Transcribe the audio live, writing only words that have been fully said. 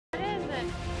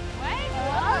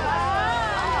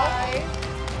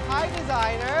Hi,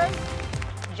 designers.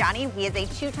 Johnny, he is a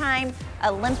two-time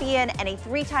Olympian and a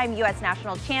three-time U.S.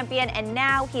 national champion, and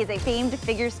now he is a famed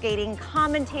figure skating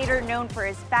commentator known for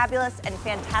his fabulous and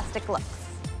fantastic looks.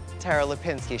 Tara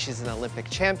Lipinski, she's an Olympic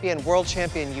champion, world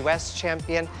champion, U.S.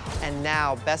 champion, and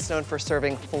now best known for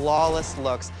serving flawless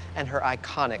looks and her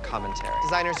iconic commentary.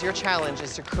 Designers, your challenge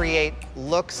is to create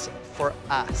looks for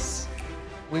us.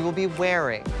 We will be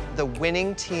wearing the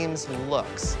winning team's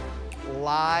looks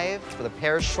live for the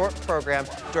Pair's short program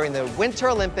during the Winter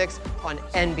Olympics on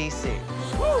NBC.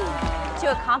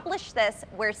 To accomplish this,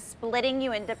 we're splitting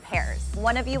you into pairs.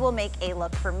 One of you will make a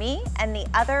look for me, and the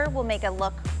other will make a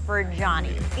look for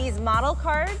Johnny. These model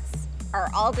cards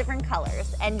are all different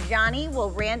colors, and Johnny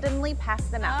will randomly pass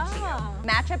them out to you.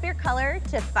 Match up your color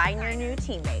to find your new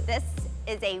teammate. This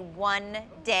is a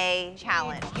one-day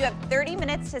challenge. You have 30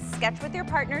 minutes to sketch with your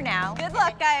partner now. Good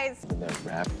luck, guys. That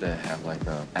wrap that have like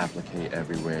a applique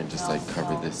everywhere and just like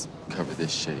cover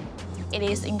this shape. It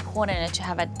is important to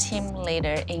have a team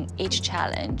leader in each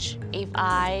challenge. If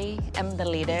I am the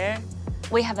leader,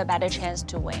 we have a better chance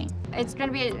to win. It's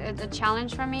gonna be a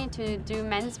challenge for me to do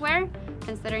menswear,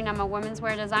 considering I'm a women's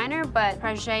wear designer, but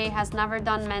Project has never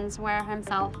done menswear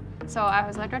himself. So I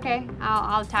was like, okay,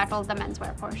 I'll tackle the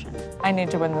menswear portion. I need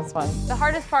to win this one. The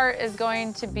hardest part is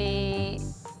going to be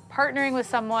partnering with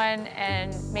someone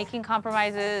and making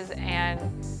compromises and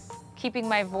keeping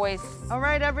my voice. All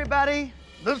right, everybody,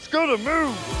 let's go to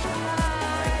move.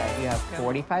 You have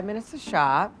 45 minutes to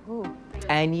shop,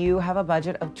 and you have a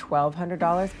budget of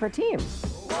 $1,200 per team.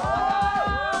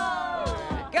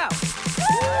 Go.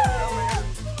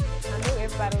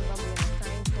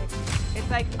 It's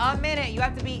like a minute. You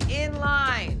have to be in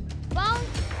line. Well,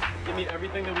 Give me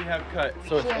everything that we have cut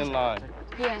so it's in line.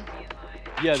 yeah.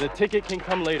 Yeah, the ticket can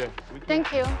come later.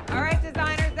 Thank you. All right,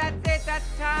 designers, that's it. That's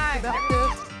time.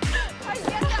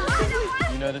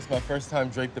 You know, this is my first time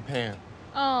drape the pan.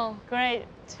 Oh, great.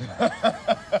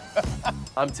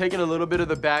 I'm taking a little bit of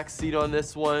the back seat on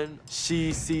this one.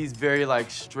 She sees very like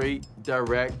straight,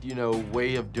 direct, you know,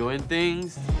 way of doing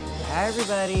things. Hi,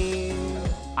 everybody.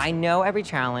 I know every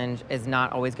challenge is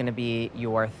not always gonna be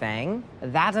your thing.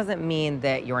 That doesn't mean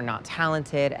that you're not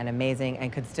talented and amazing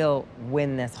and could still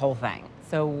win this whole thing.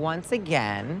 So once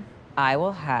again, I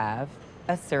will have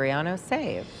a Siriano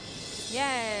save.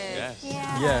 Yes.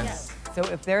 Yeah. Yes. So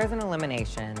if there is an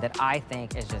elimination that I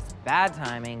think is just bad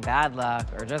timing, bad luck,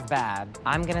 or just bad,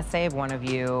 I'm gonna save one of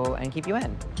you and keep you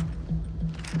in.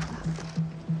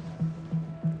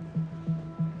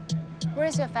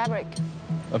 Where's your fabric?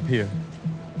 Up here.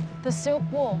 The silk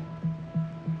wool.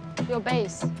 Your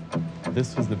base.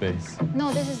 This was the base.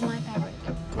 No, this is my fabric.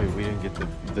 Wait, we didn't get the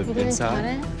You didn't inside? cut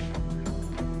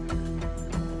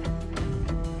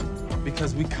it?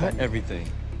 Because we cut everything.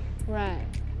 Right.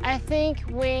 I think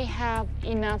we have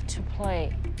enough to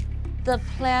play. The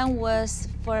plan was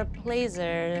for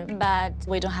pleasure, but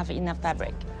we don't have enough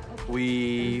fabric.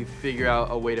 We figure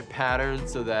out a way to pattern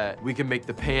so that we can make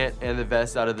the pant and the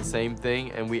vest out of the same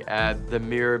thing, and we add the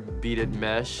mirror beaded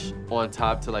mesh on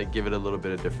top to like give it a little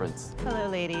bit of difference. Hello,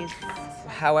 ladies.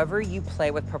 However you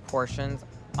play with proportions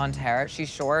on Tara, she's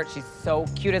short, she's so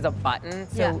cute as a button.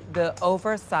 So the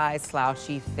oversized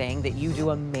slouchy thing that you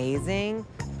do amazing,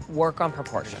 work on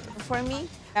proportion. For me,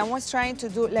 I was trying to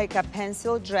do like a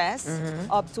pencil dress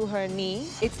up to her knee.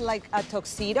 It's like a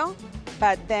tuxedo,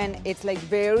 but then it's like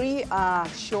very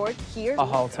short here. A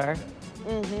halter.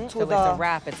 So it's a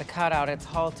wrap, it's a cutout, it's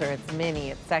halter, it's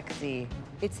mini, it's sexy.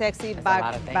 It's sexy, That's a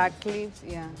lot of things. back sleeves,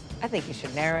 yeah. I think you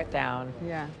should narrow it down.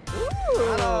 Yeah.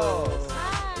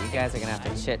 You guys are gonna have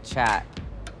to chit chat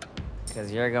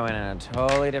because you're going in a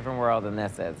totally different world than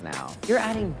this is now. You're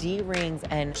adding D-rings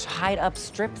and tied up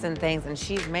strips and things, and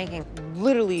she's making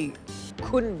literally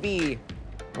couldn't be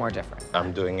more different.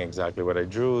 I'm doing exactly what I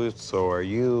drew, so are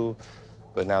you.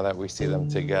 But now that we see them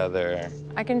together,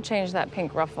 I can change that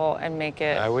pink ruffle and make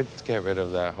it. I would get rid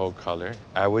of that whole color.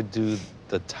 I would do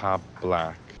the top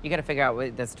black. You gotta figure out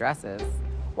what this dress is.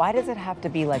 Why does it have to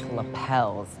be like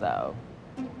lapels, though?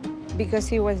 Because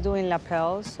he was doing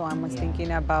lapels, so I was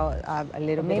thinking about a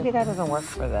little bit. Maybe that doesn't work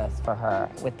for this, for her,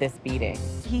 with this beading.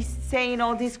 He's saying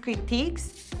all these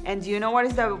critiques, and you know what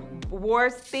is the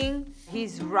worst thing?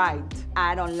 He's right.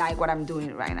 I don't like what I'm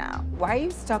doing right now. Why are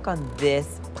you stuck on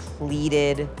this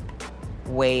pleated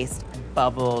waist,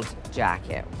 bubbled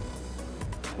jacket?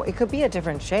 Well, it could be a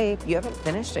different shape. You haven't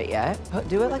finished it yet.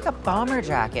 Do it like a bomber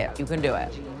jacket. You can do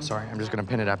it. Sorry, I'm just gonna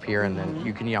pin it up here and then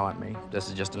you can yell at me. This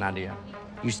is just an idea.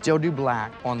 You still do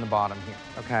black on the bottom here,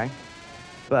 okay?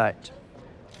 But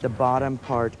the bottom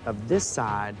part of this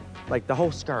side Like the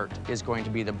whole skirt is going to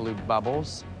be the blue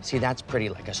bubbles. See, that's pretty,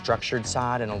 like a structured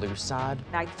side and a loose side.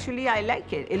 Actually, I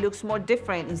like it. It looks more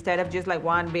different instead of just like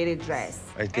one beaded dress.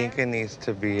 I think it needs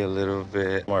to be a little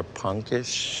bit more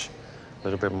punkish, a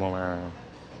little bit more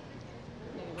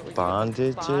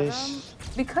bondage-ish.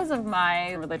 Because of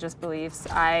my religious beliefs,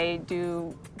 I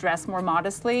do dress more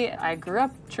modestly. I grew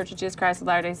up Church of Jesus Christ of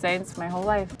Latter-day Saints my whole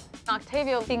life.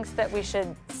 Octavia thinks that we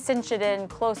should cinch it in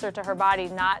closer to her body,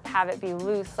 not have it be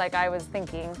loose like I was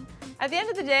thinking. At the end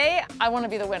of the day, I want to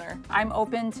be the winner. I'm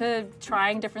open to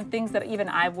trying different things that even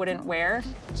I wouldn't wear.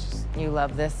 You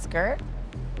love this skirt?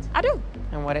 I do.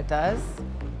 And what it does?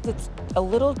 It's a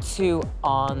little too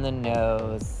on the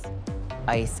nose,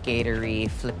 ice skatery,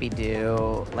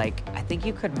 flippy-do. Like, I think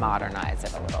you could modernize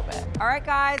it a little bit. All right,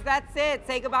 guys, that's it.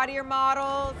 Say goodbye to your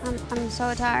models. I'm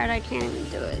so tired, I can't even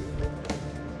do it.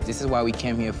 This is what we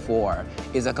came here for.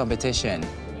 It's a competition.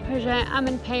 Project, I'm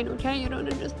in pain, okay? You don't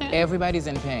understand. Everybody's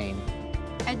in pain.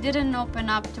 I didn't open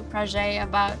up to Project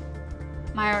about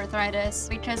my arthritis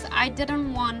because I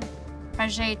didn't want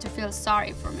Project to feel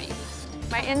sorry for me.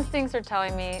 My instincts are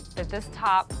telling me that this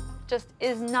top just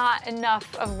is not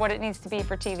enough of what it needs to be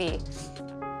for TV.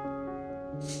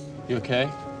 You okay?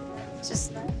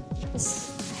 Just,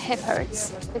 this hip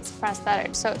hurts. It's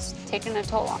prosthetic, so it's taking a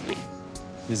toll on me.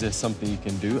 Is there something you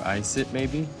can do? Ice it,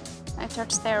 maybe? I took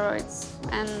steroids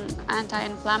and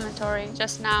anti-inflammatory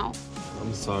just now.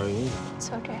 I'm sorry. It's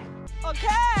okay.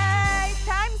 Okay,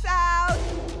 time's out.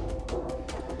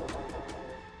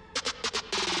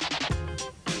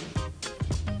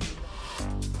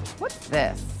 What's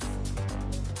this?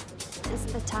 Is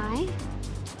the tie?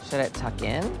 Should it tuck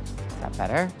in? Is that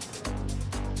better?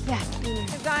 Yeah.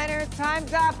 Designers,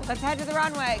 time's up. Let's head to the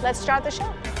runway. Let's start the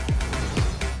show.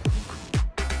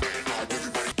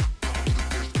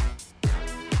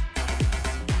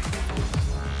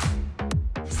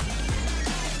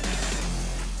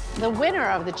 The winner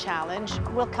of the challenge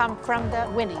will come from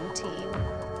the winning team,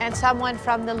 and someone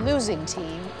from the losing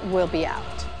team will be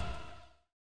out.